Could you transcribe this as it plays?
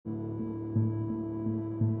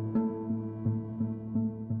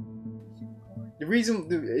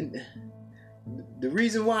the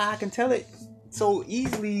reason why I can tell it so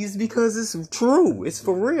easily is because it's true. It's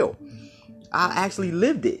for real. I actually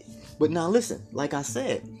lived it. But now listen, like I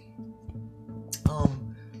said,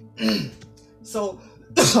 so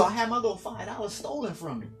I had my little $5 stolen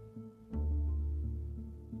from me.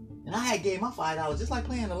 And I had gave my $5 just like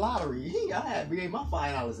playing the lottery. I had gave my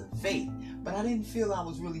 $5 in faith. But I didn't feel I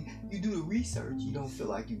was really, you do the research, you don't feel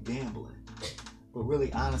like you gambling. But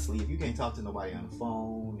really, honestly, if you can't talk to nobody on the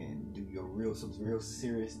phone and do some real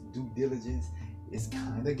serious due diligence, it's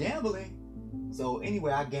kind of gambling. So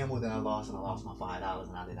anyway, I gambled and I lost my $5,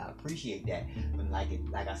 and I did not appreciate that. But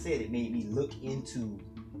like I said, it made me look into,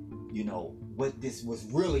 what this was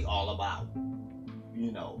really all about.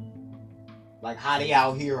 Like how they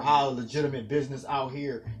out here, how legitimate business out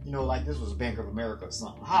here, like this was Bank of America or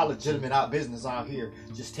something. How legitimate our business out here.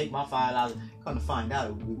 Just take my $5. Come to find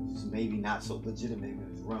out, it was maybe not so legitimate.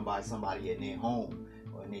 It was run by somebody in their home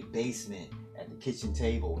or in their basement, at the kitchen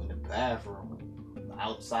table, in the bathroom,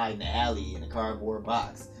 outside in the alley, in a cardboard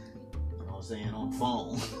box. You know what I'm saying? On the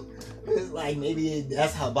phone. It's like maybe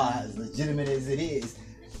that's how about as legitimate as it is.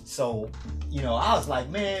 So, I was like,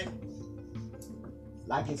 man.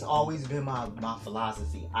 Like it's always been my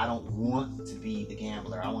philosophy. I don't want to be the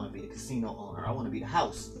gambler. I want to be the casino owner. I want to be the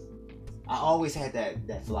house. I always had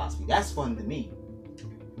that philosophy. That's fun to me.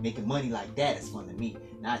 Making money like that is fun to me.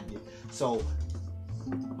 So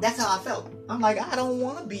that's how I felt. I'm like, I don't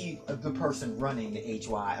want to be the person running the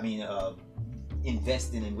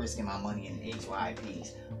investing and risking my money in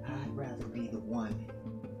HYPs. I'd rather be the one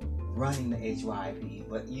running the HYP.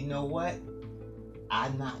 But you know what?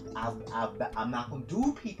 I'm not gonna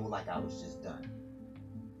do people like I was just done.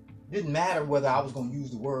 Didn't matter whether I was gonna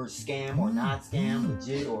use the word scam or not scam,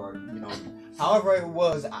 legit or however it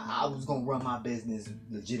was. I was gonna run my business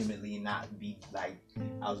legitimately and not be like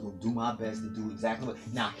I was gonna do my best to do exactly what.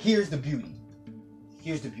 Now here's the beauty.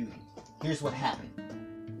 Here's what happened.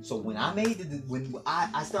 So when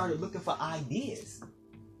I started looking for ideas.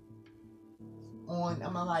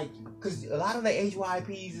 Because a lot of the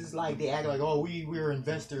HYPs is like they act like, oh, we're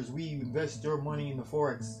investors, we invest your money in the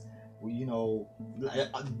forex.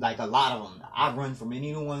 Like a lot of them. I run from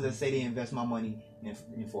any of the ones that say they invest my money in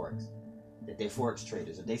forex, that they're forex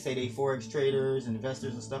traders. If they say they forex traders and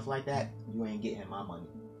investors and stuff like that, you ain't getting my money.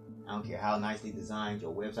 I don't care how nicely designed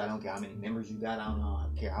your website. I don't care how many members you got. I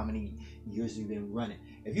don't care how many years you've been running.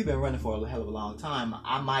 If you've been running for a hell of a long time,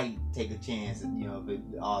 I might take a chance. If it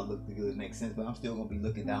all looked good, makes sense. But I'm still gonna be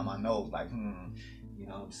looking down my nose like, you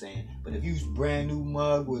know what I'm saying. But if you brand new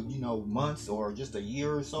mug with months or just a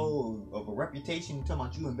year or so of a reputation, you're talking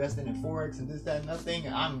about you investing in forex and this, that, and that thing,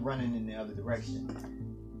 I'm running in the other direction.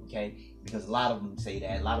 Okay, because a lot of them say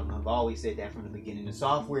that. A lot of them have always said that from the beginning. The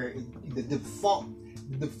software, the default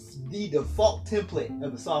template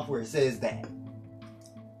of the software says that.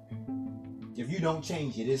 If you don't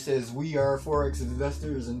change it, it says we are forex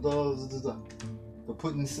investors and blah, blah, blah, blah, for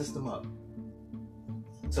putting the system up.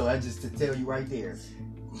 So that's just to tell you right there,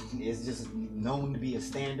 it's just known to be a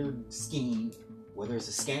standard scheme, whether it's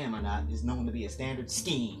a scam or not. It's known to be a standard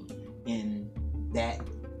scheme in the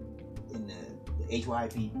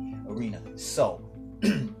HYP arena. So,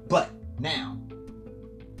 but now,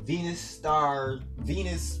 Venus,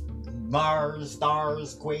 Mars,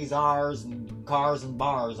 stars, quasars, and cars and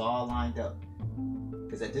bars all lined up.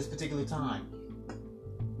 Because at this particular time,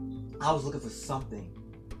 I was looking for something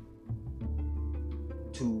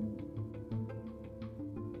to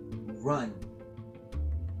run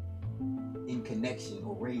in connection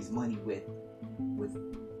or raise money with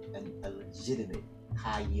a legitimate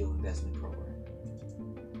high yield investment program.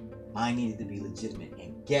 Mine needed to be legitimate.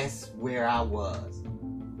 And guess where I was?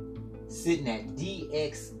 Sitting at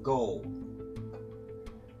DX Gold,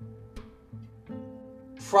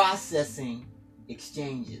 processing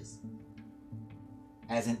exchanges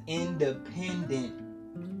as an independent,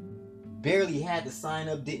 barely had to sign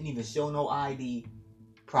up, didn't even show no ID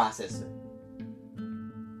processor.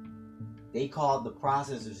 They called the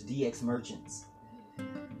processors DX merchants.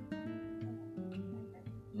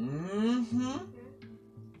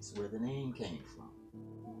 That's where the name came from.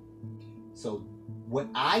 So what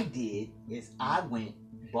I did is I went,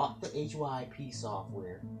 bought the HYP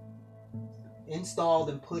software, installed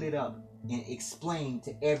and put it up, and explained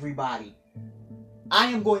to everybody, I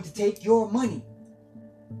am going to take your money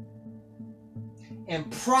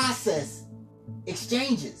and process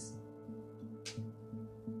exchanges.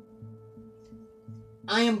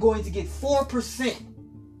 I am going to get 4%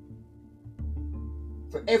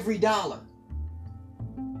 for every dollar.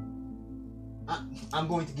 I'm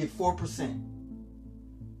going to get 4%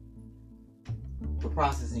 for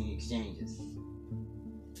processing exchanges.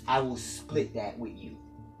 I will split that with you.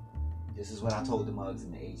 This is what I told the mugs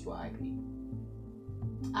in the HYP.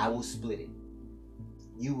 I will split it.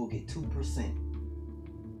 You will get 2%.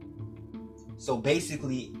 So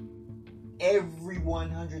basically, every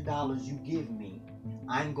 $100 you give me,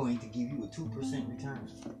 I'm going to give you a 2% return.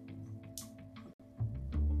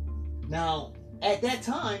 Now, at that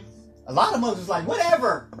time, a lot of mugs was like,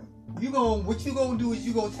 whatever. What you gonna do is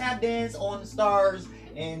you gonna tap dance on the stars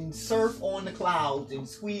and surf on the clouds and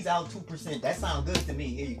squeeze out 2%. That sounds good to me.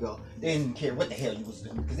 Here you go. They didn't care what the hell you was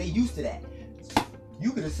doing because they used to that.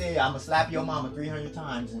 You could have said, I'm gonna slap your mama 300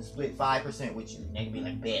 times and split 5% with you. And they'd be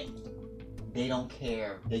like, bet. They don't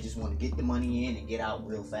care. They just want to get the money in and get out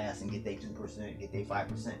real fast and get their 2%, get their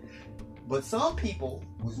 5%. But some people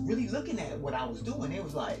was really looking at what I was doing. It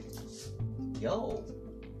was like, yo,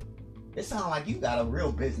 it sounds like you got a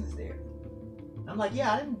real business there. I'm like,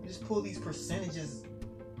 yeah, I didn't just pull these percentages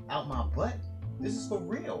out my butt. This is for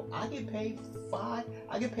real. I get paid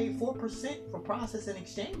 4% for processing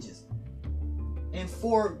exchanges. And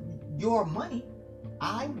for your money,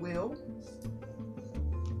 I will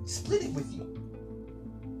split it with you.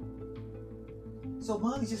 So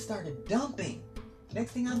money just started dumping.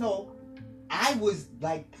 Next thing I know, I was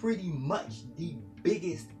like pretty much the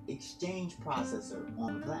biggest exchange processor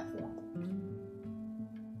on the platform.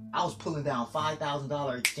 I was pulling down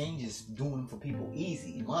 $5,000 exchanges, doing them for people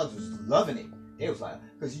easy. And mugs was loving it. It was like,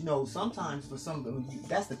 because you know, sometimes for some,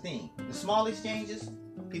 that's the thing. The small exchanges,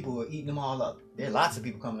 people are eating them all up. There are lots of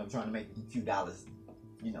people coming up trying to make a few dollars,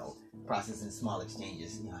 you know, processing small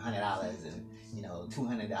exchanges, you know, $100 and, you know,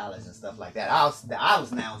 $200 and stuff like that. I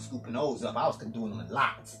was now scooping those up. I was doing them in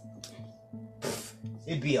lots.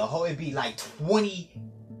 It'd be like 20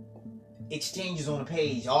 exchanges on a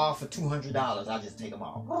page, all for $200. I just take them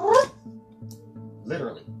all.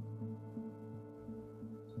 Literally.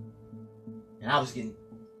 And I was getting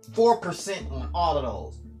 4% on all of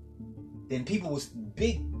those. Then people was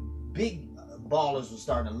big ballers was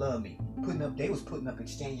starting to love me. They was putting up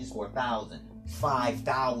exchanges for 1,000,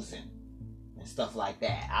 5,000, and stuff like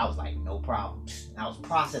that. I was like, no problem. I was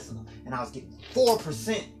processing them, and I was getting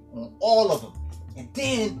 4% on all of them. And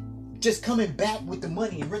then just coming back with the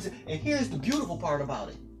money and rinsing. And here's the beautiful part about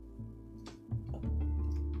it.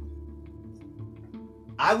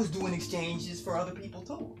 I was doing exchanges for other people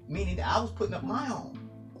too, meaning that I was putting up my own.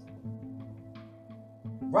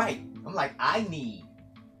 Right. I'm like, I need.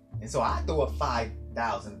 And so I throw up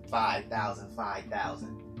 5,000, 5,000,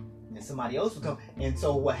 5,000. And somebody else would come. And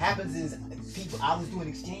so what happens is, I was doing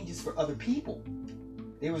exchanges for other people.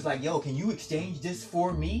 They was like, yo, can you exchange this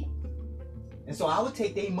for me? And so I would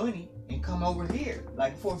take their money and come over here.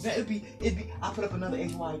 Like, for example, it'd be I put up another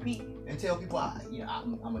HYP and tell people, I'll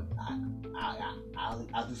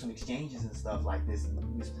do some exchanges and stuff like this.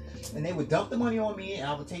 And they would dump the money on me, and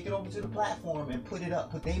I would take it over to the platform and put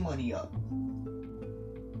their money up.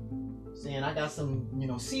 Saying I got some,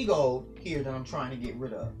 seagold here that I'm trying to get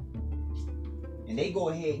rid of. And they go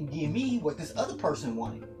ahead and give me what this other person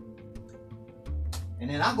wanted. And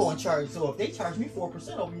then I go and charge. So if they charge me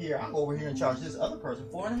 4% over here, I go over here and charge this other person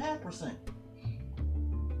 4.5%.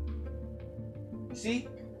 You see?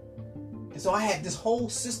 And so I had this whole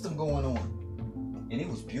system going on. And it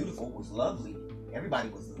was beautiful. It was lovely. Everybody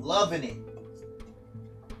was loving it.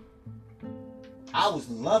 I was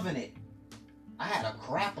loving it. I had a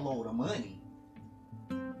crap load of money.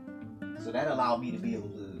 So that allowed me to be able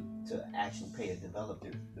to actually pay a developer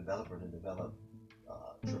to develop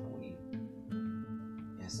Triple E.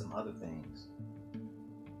 And some other things.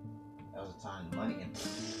 That was a time of money.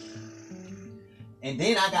 And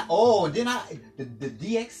then I got the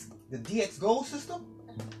DX Gold system.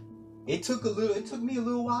 It took me a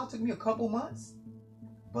little while, it took me a couple months.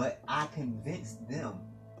 But I convinced them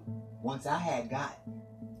once I had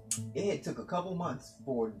it took a couple months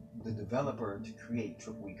for the developer to create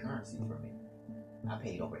Triple E currency for me. I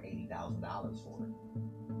paid over $80,000 for it.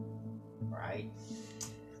 Right?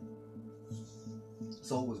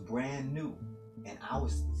 So it was brand new, and I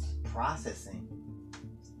was processing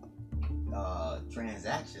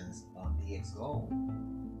transactions on DX Gold,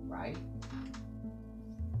 right?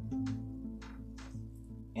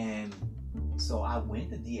 And so I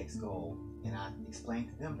went to DX Gold, and I explained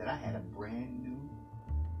to them that I had a brand new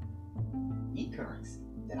e-currency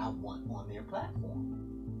that I want on their platform.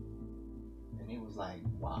 And it was like,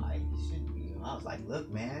 why? It shouldn't be. I was like, look,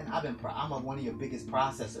 man, I'm one of your biggest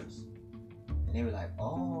processors. And they were like,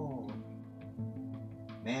 oh,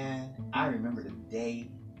 man, I remember the day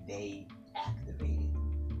they activated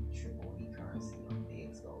Triple E currency on the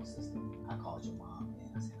DX Gold system. I called your mom and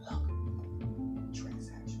I said, look,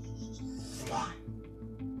 transactions was just flying.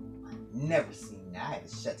 I've never seen that. had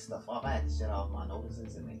to shut stuff off. I had to shut off my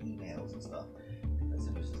notices and the emails and stuff because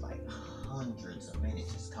it was just like hundreds of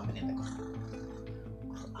minutes just coming in.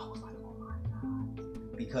 I was like, oh my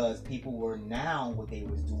god! Because people were now what they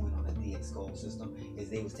was doing on the DX Gold system is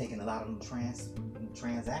they was taking a lot of them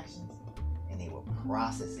transactions and they were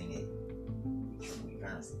processing it with triple E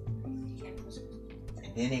currency,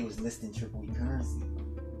 and then they was listing triple E currency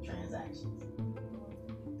transactions.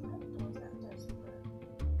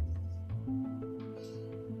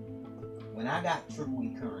 When I got triple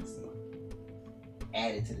E currency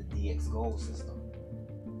added to the DX Gold system,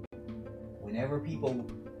 whenever people,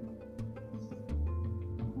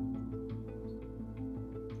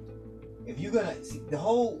 if you're gonna see the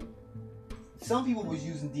whole, some people was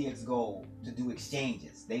using DX Gold to do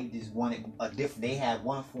exchanges. They just wanted a different. They had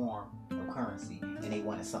one form of currency and they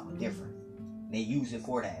wanted something different. And they use it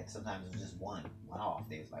for that. Sometimes it's just one off.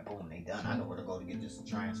 They was like, boom, they done. I know where to go to get this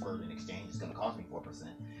transferred and exchange. It's gonna cost me 4%,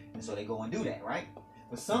 and so they go and do that, right?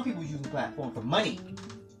 But some people using the platform for money,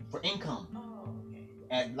 for income,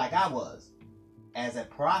 and like I was as a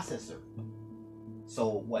processor. So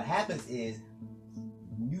what happens is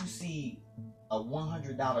you see a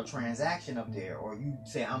 $100 transaction up there, or you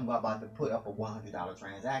say I'm about to put up a $100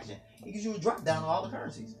 transaction, it gives you a drop down on all the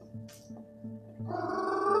currencies.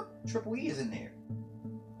 Triple E is in there,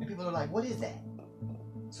 and people are like, "What is that?"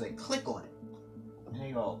 So they click on it, and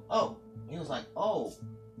they go, "Oh." It was like, "Oh,"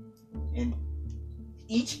 and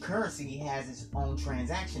each currency has its own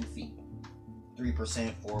transaction fee,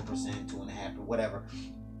 3%, 4%, 2.5%, or whatever.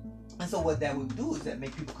 And so what that would do is that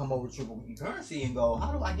make people come over to triple E currency and go,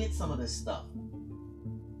 "How do I get some of this stuff?"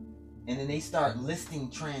 And then they start listing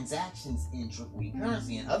transactions in triple E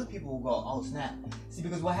currency, and other people will go, "Oh snap!" See,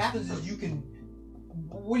 because what happens is you can.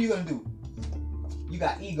 What are you gonna do? You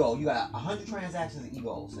got ego. You got 100 transactions of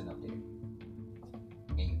ego sitting up there,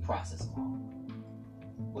 and you process them all.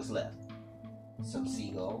 What's left? Some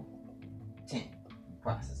C gold, 10. You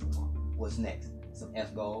process them all. What's next? Some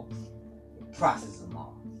F gold. Process them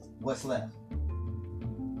all. What's left?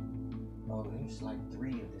 Oh, there's like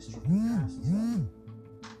 3 of this triple currency stuff.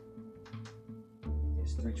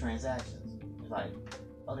 There's 3 transactions. It's like,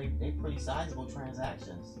 oh, they pretty sizable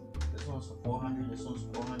transactions. This one's for 400, this one's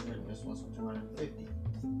for 400, and this one's for 250.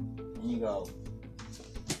 And you go,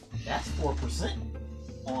 that's 4%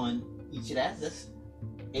 on each of that. That's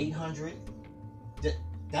 800.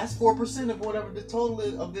 That's 4% of whatever the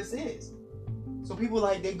total of this is. So people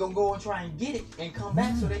like they gonna go and try and get it and come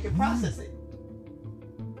back so they can process it.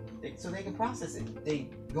 They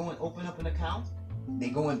go and open up an account. They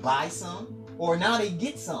go and buy some, or now they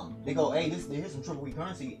get some. They go, hey, here's some triple E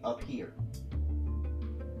currency up here.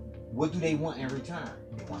 What do they want in return?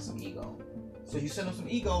 They want some ego. So you send them some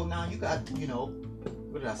ego. Now you got,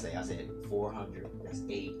 what did I say? I said 400. That's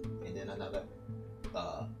 8, and then another.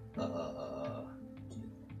 I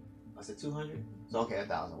said 200. So okay,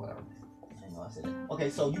 1,000, whatever. I said that. Okay,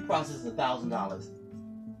 so you process $1,000.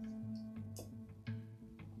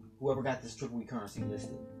 Whoever got this triple E currency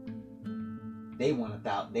listed, they want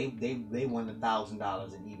they want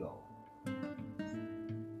 $1,000 in ego.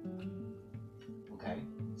 Okay,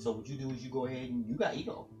 so what you do is you go ahead and you got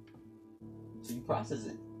ego, so you process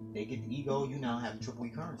it. They get the ego. You now have triple E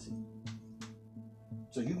currency.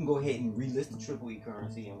 So you can go ahead and relist the triple E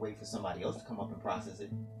currency and wait for somebody else to come up and process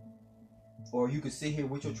it. Or you could sit here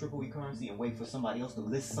with your triple E currency and wait for somebody else to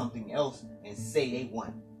list something else and say they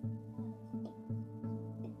want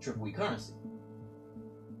triple E currency.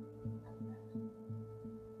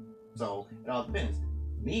 So it all depends.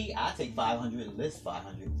 Me, I take 500 and list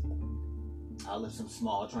 500. I'll list some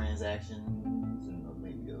small transactions and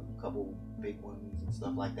maybe a couple big ones and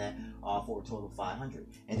stuff like that, all for a total of 500.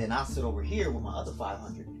 And then I'll sit over here with my other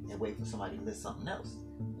 500 and wait for somebody to list something else.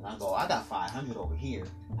 And I go, I got 500 over here.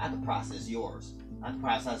 I can process yours. I can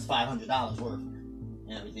process $500 worth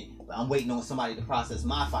and everything. But I'm waiting on somebody to process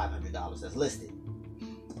my $500 that's listed.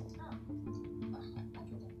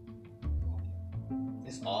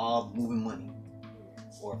 It's all moving money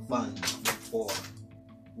or funds or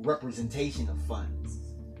representation of funds.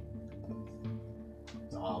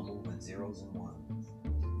 It's all moving zeros and ones.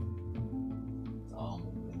 It's all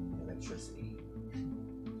moving electricity.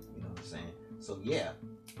 You know what I'm saying? So yeah,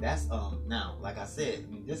 that's now, like I said,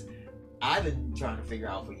 I've been trying to figure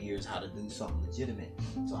out for years how to do something legitimate,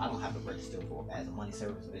 so I don't have to register for as a money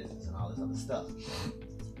service business and all this other stuff.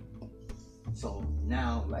 So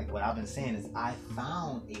now, like what I've been saying is, I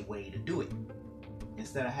found a way to do it,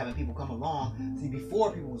 instead of having people come along. See,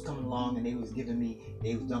 before people was coming along and they was dumping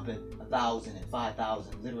 $1,000 and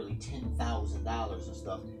 $5,000, literally $10,000 and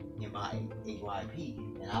stuff in my HYP,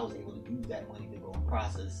 and I was able to use that money to go and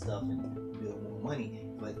process stuff and build more money.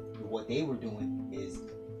 But what they were doing is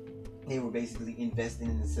they were basically investing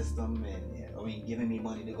in the system and giving me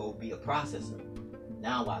money to go be a processor.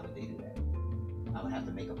 Now, why would they do that? I would have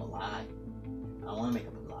to make up a lie. I don't want to make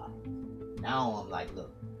up a lie. Now I'm like,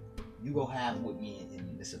 look, you go half with me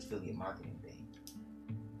in this affiliate marketing thing.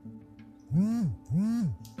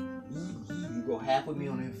 You go half with me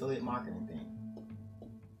on the affiliate marketing thing.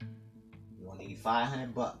 You're gonna need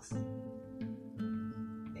 $500.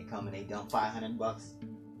 They come and they dump $500.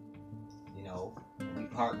 You know, we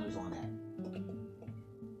partners on that.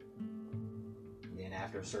 Then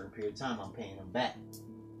after a certain period of time, I'm paying them back.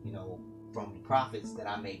 You know, from the profits that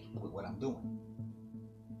I make with what I'm doing.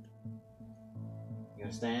 You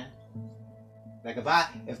understand? Like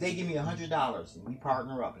if they give me $100 and we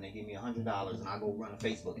partner up and they give me $100 and I go run a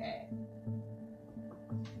Facebook ad.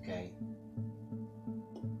 Okay.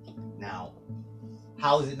 Now,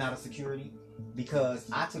 how is it not a security? Because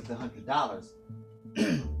I took the $100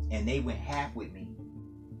 and they went half with me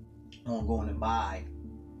on going to buy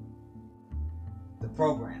the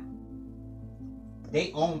program.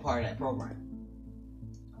 They own part of that program.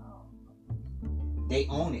 They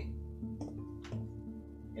own it.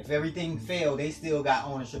 If everything failed, they still got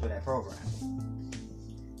ownership of that program.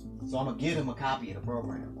 So I'm going to give them a copy of the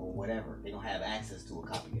program or whatever. They're going to have access to a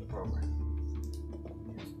copy of the program.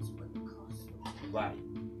 Right.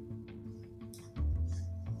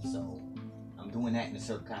 So I'm doing that in a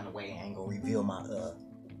certain kind of way. I ain't going to reveal my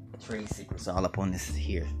trade secrets all up on this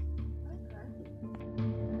here.